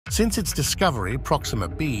Since its discovery, Proxima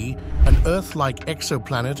B, an Earth-like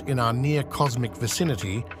exoplanet in our near-cosmic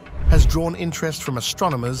vicinity, has drawn interest from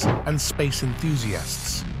astronomers and space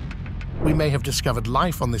enthusiasts. We may have discovered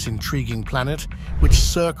life on this intriguing planet, which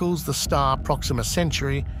circles the star Proxima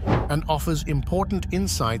Centauri and offers important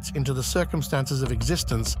insights into the circumstances of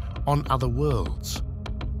existence on other worlds.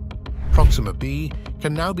 Proxima B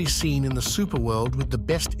can now be seen in the superworld with the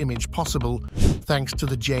best image possible thanks to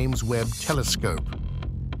the James Webb Telescope.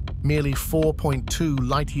 Merely 4.2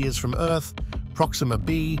 light-years from Earth, Proxima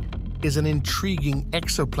B is an intriguing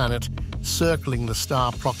exoplanet circling the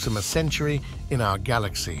star Proxima Centauri in our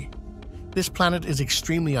galaxy. This planet is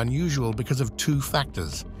extremely unusual because of two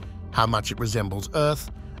factors: how much it resembles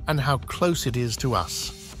Earth and how close it is to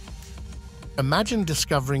us. Imagine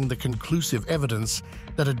discovering the conclusive evidence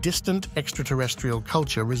that a distant extraterrestrial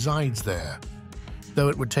culture resides there. Though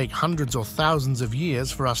it would take hundreds or thousands of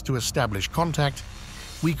years for us to establish contact,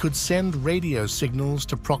 we could send radio signals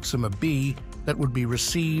to Proxima B that would be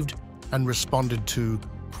received and responded to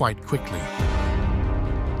quite quickly.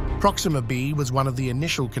 Proxima B was one of the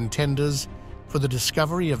initial contenders for the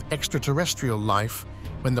discovery of extraterrestrial life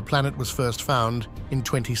when the planet was first found in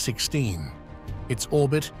 2016. Its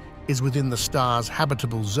orbit is within the star's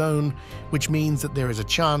habitable zone, which means that there is a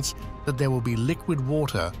chance that there will be liquid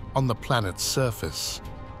water on the planet's surface.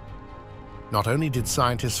 Not only did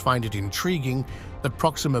scientists find it intriguing that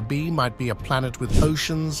Proxima B might be a planet with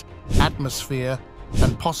oceans, atmosphere,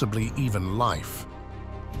 and possibly even life.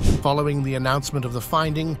 Following the announcement of the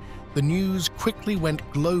finding, the news quickly went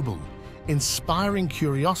global, inspiring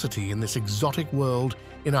curiosity in this exotic world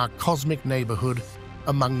in our cosmic neighborhood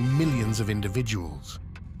among millions of individuals.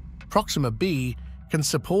 Proxima B can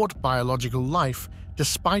support biological life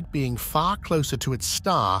despite being far closer to its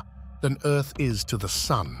star than Earth is to the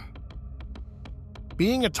Sun.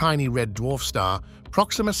 Being a tiny red dwarf star,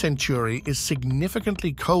 Proxima Centauri is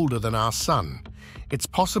significantly colder than our Sun. It's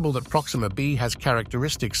possible that Proxima B has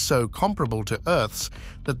characteristics so comparable to Earth's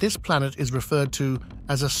that this planet is referred to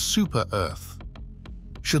as a super-Earth.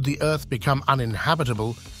 Should the Earth become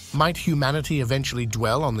uninhabitable, might humanity eventually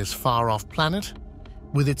dwell on this far-off planet?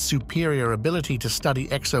 With its superior ability to study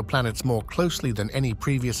exoplanets more closely than any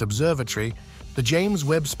previous observatory, the James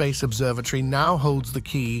Webb Space Observatory now holds the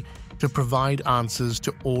key to provide answers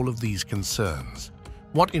to all of these concerns.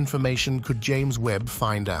 What information could James Webb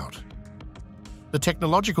find out? The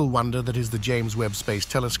technological wonder that is the James Webb Space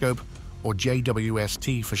Telescope, or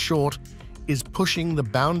JWST for short, is pushing the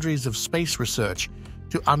boundaries of space research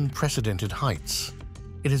to unprecedented heights.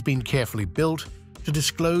 It has been carefully built to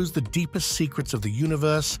disclose the deepest secrets of the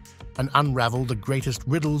universe and unravel the greatest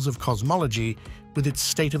riddles of cosmology with its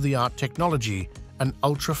state-of-the-art technology and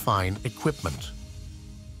ultra-fine equipment.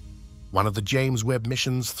 One of the James Webb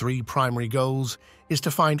mission's 3 primary goals is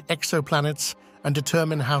to find exoplanets and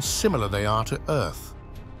determine how similar they are to Earth.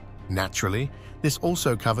 Naturally, this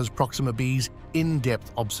also covers Proxima B's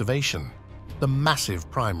in-depth observation, the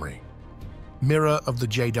massive primary mirror of the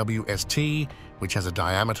JWST, which has a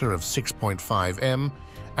diameter of 6.5 m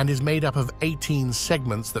and is made up of 18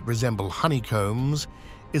 segments that resemble honeycombs,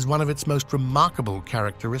 is one of its most remarkable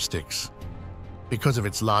characteristics. Because of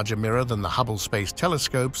its larger mirror than the Hubble Space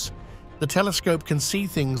Telescopes, the telescope can see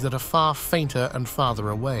things that are far fainter and farther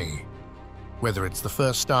away. Whether it's the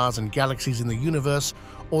first stars and galaxies in the universe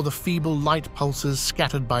or the feeble light pulses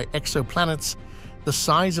scattered by exoplanets, the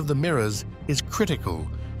size of the mirrors is critical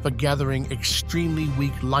for gathering extremely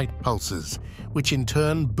weak light pulses, which in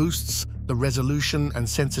turn boosts the resolution and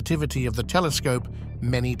sensitivity of the telescope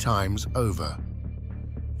many times over.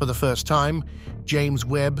 For the first time, James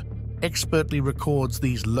Webb expertly records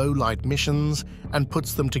these low-light missions and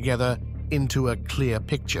puts them together into a clear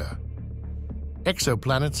picture.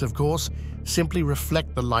 Exoplanets, of course, simply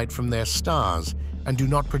reflect the light from their stars and do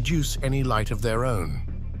not produce any light of their own.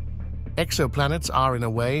 Exoplanets are, in a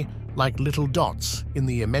way, like little dots in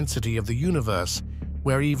the immensity of the universe,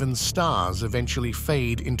 where even stars eventually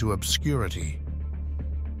fade into obscurity.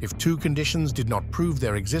 If 2 conditions did not prove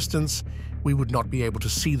their existence, we would not be able to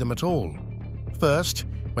see them at all. First,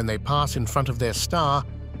 when they pass in front of their star,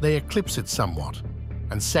 they eclipse it somewhat.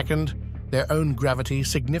 And second, their own gravity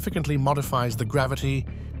significantly modifies the gravity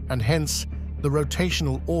and hence the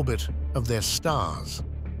rotational orbit of their stars.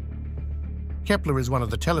 Kepler is one of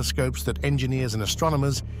the telescopes that engineers and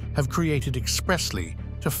astronomers have created expressly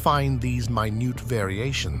to find these minute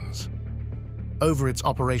variations. Over its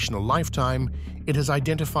operational lifetime, it has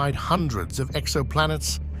identified hundreds of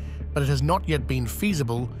exoplanets, but it has not yet been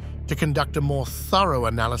feasible to conduct a more thorough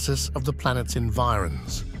analysis of the planet's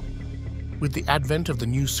environs. With the advent of the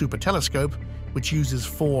new super telescope, which uses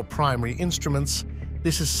 4 primary instruments,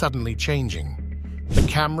 this is suddenly changing. The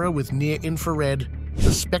camera with near-infrared, the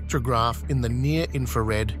spectrograph in the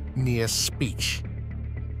near-infrared, near-speech.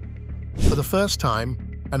 For the first time,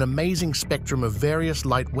 an amazing spectrum of various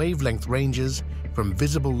light wavelength ranges, from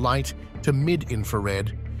visible light to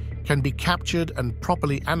mid-infrared, can be captured and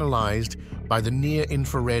properly analyzed by the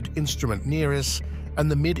near-infrared instrument NIRIS and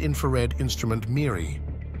the mid-infrared instrument MIRI.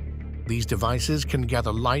 These devices can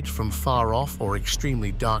gather light from far-off or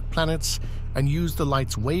extremely dark planets and use the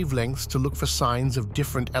light's wavelengths to look for signs of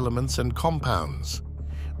different elements and compounds.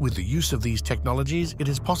 With the use of these technologies, it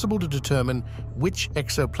is possible to determine which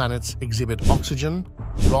exoplanets exhibit oxygen,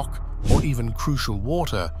 rock, or even crucial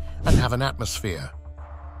water and have an atmosphere.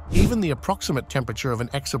 Even the approximate temperature of an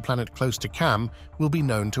exoplanet close to CAM will be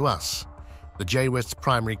known to us. The JWEST's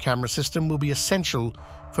primary camera system will be essential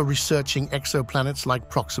for researching exoplanets like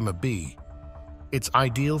Proxima B. It's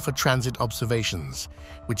ideal for transit observations,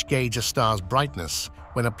 which gauge a star's brightness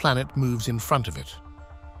when a planet moves in front of it.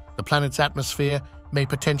 The planet's atmosphere may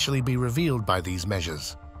potentially be revealed by these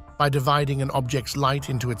measures. By dividing an object's light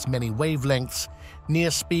into its many wavelengths,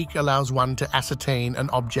 near-speak allows one to ascertain an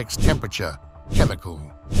object's temperature, chemical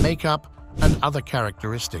makeup, and other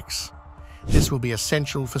characteristics. This will be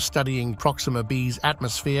essential for studying Proxima B's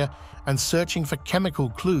atmosphere and searching for chemical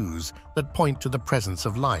clues that point to the presence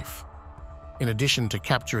of life. In addition to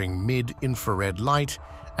capturing mid-infrared light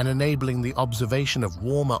and enabling the observation of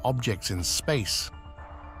warmer objects in space,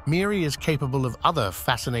 MIRI is capable of other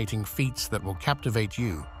fascinating feats that will captivate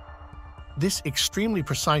you. This extremely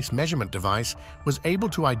precise measurement device was able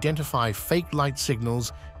to identify fake light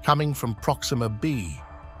signals coming from Proxima B.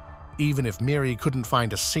 Even if MIRI couldn't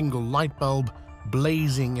find a single light bulb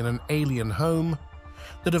blazing in an alien home,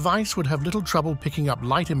 the device would have little trouble picking up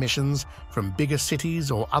light emissions from bigger cities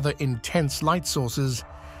or other intense light sources,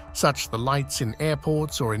 such as the lights in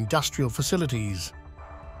airports or industrial facilities.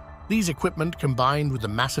 These equipment, combined with the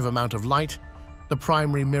massive amount of light, the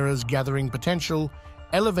primary mirror's gathering potential,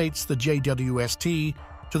 elevates the JWST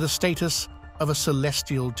to the status of a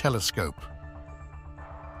celestial telescope.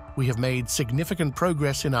 We have made significant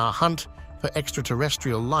progress in our hunt for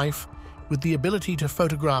extraterrestrial life, with the ability to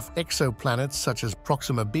photograph exoplanets such as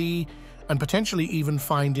Proxima B and potentially even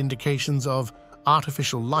find indications of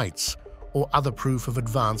artificial lights or other proof of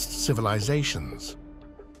advanced civilizations.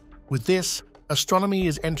 With this, astronomy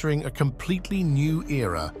is entering a completely new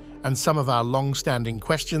era, and some of our long-standing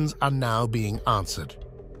questions are now being answered.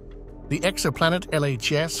 The exoplanet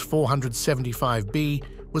LHS 475b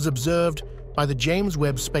was observed by the James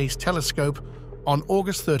Webb Space Telescope on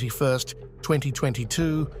August 31,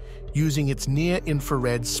 2022, using its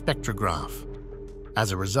near-infrared spectrograph.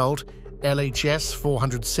 As a result, LHS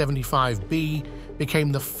 475b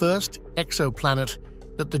became the first exoplanet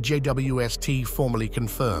that the JWST formally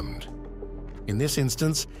confirmed. In this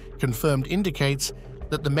instance, confirmed indicates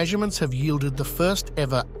that the measurements have yielded the first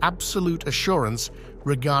ever absolute assurance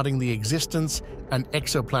regarding the existence and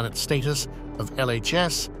exoplanet status of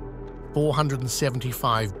LHS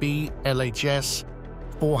 475b. LHS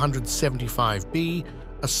 475b,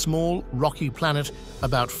 a small, rocky planet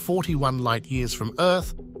about 41 light-years from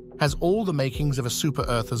Earth, has all the makings of a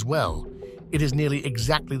super-Earth as well. It is nearly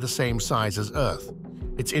exactly the same size as Earth.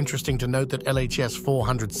 It's interesting to note that LHS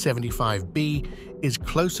 475b is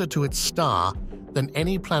closer to its star than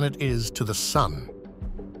any planet is to the Sun.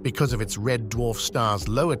 Because of its red dwarf star's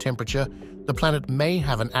lower temperature, the planet may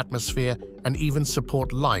have an atmosphere and even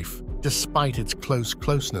support life, despite its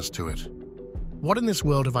closeness to it. What in this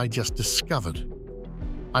world have I just discovered?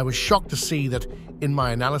 I was shocked to see that, in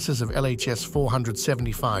my analysis of LHS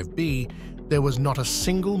 475b, there was not a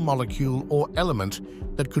single molecule or element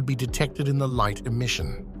that could be detected in the light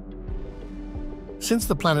emission. Since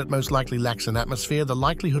the planet most likely lacks an atmosphere, the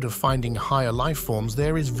likelihood of finding higher life forms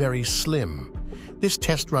there is very slim. This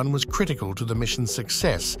test run was critical to the mission's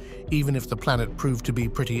success, even if the planet proved to be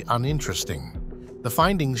pretty uninteresting. The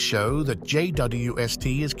findings show that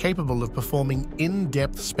JWST is capable of performing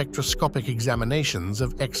in-depth spectroscopic examinations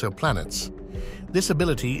of exoplanets. This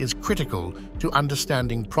ability is critical to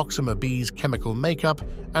understanding Proxima B's chemical makeup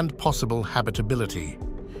and possible habitability.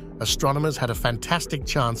 Astronomers had a fantastic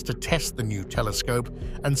chance to test the new telescope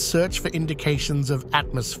and search for indications of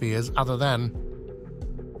atmospheres other than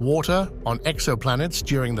water on exoplanets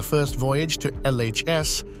during the first voyage to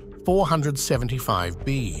LHS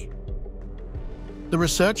 475b. The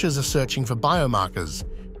researchers are searching for biomarkers,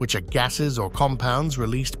 which are gases or compounds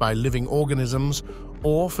released by living organisms,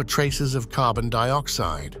 or for traces of carbon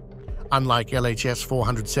dioxide. Unlike LHS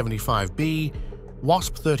 475b,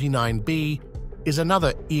 WASP-39b is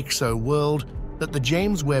another EXO world that the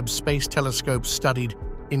James Webb Space Telescope studied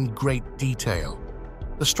in great detail.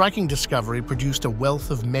 The striking discovery produced a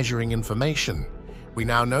wealth of measuring information. We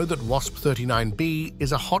now know that WASP-39b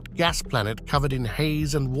is a hot gas planet covered in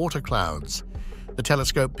haze and water clouds. The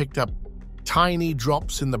telescope picked up tiny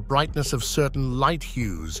drops in the brightness of certain light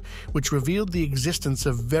hues, which revealed the existence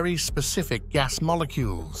of very specific gas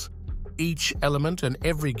molecules. Each element and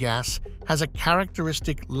every gas has a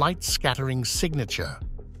characteristic light-scattering signature.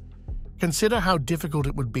 Consider how difficult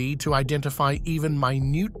it would be to identify even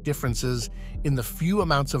minute differences in the few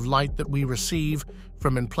amounts of light that we receive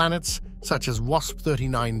from planets such as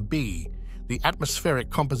WASP-39b. The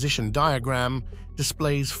atmospheric composition diagram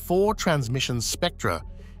displays 4 transmission spectra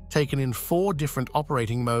taken in 4 different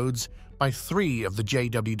operating modes by 3 of the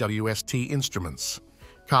JWWST instruments.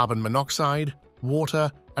 Carbon monoxide,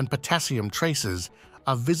 water, and potassium traces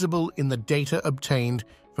are visible in the data obtained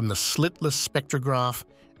from the slitless spectrograph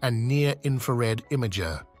and near-infrared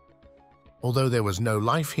imager. Although there was no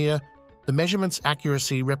life here, the measurement's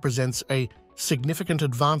accuracy represents a significant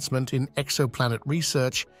advancement in exoplanet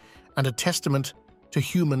research and a testament to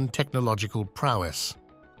human technological prowess.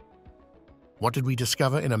 What did we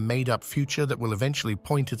discover in a made-up future that will eventually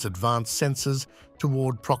point its advanced sensors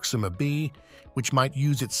toward Proxima B, which might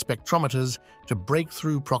use its spectrometers to break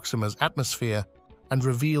through Proxima's atmosphere and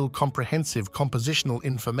reveal comprehensive compositional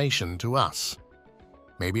information to us?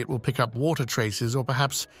 Maybe it will pick up water traces or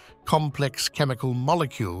perhaps complex chemical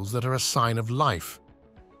molecules that are a sign of life.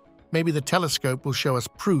 Maybe the telescope will show us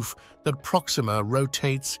proof that Proxima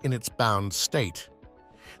rotates in its bound state.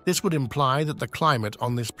 This would imply that the climate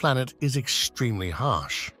on this planet is extremely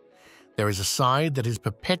harsh. There is a side that is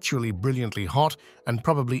perpetually brilliantly hot and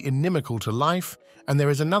probably inimical to life, and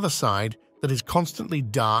there is another side that is constantly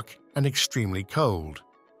dark and extremely cold.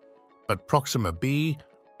 But Proxima B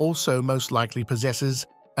also most likely possesses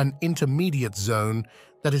an intermediate zone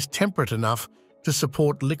that is temperate enough to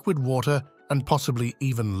support liquid water and possibly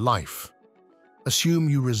even life. Assume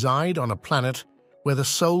you reside on a planet where the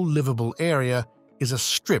sole livable area is a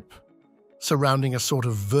strip surrounding a sort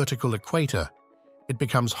of vertical equator. It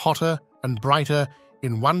becomes hotter and brighter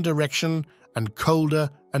in one direction and colder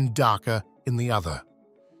and darker in the other.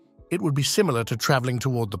 It would be similar to traveling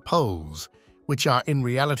toward the poles, which are in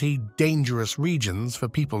reality dangerous regions for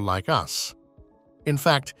people like us. In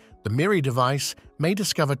fact, the MIRI device may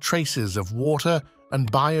discover traces of water and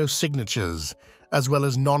biosignatures, as well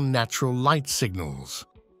as non-natural light signals.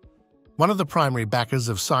 One of the primary backers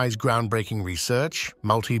of Psi's groundbreaking research,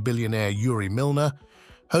 multi-billionaire Yuri Milner,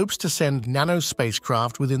 hopes to send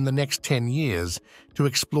nano-spacecraft within the next 10 years to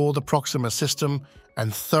explore the Proxima system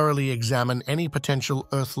and thoroughly examine any potential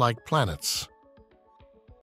Earth-like planets.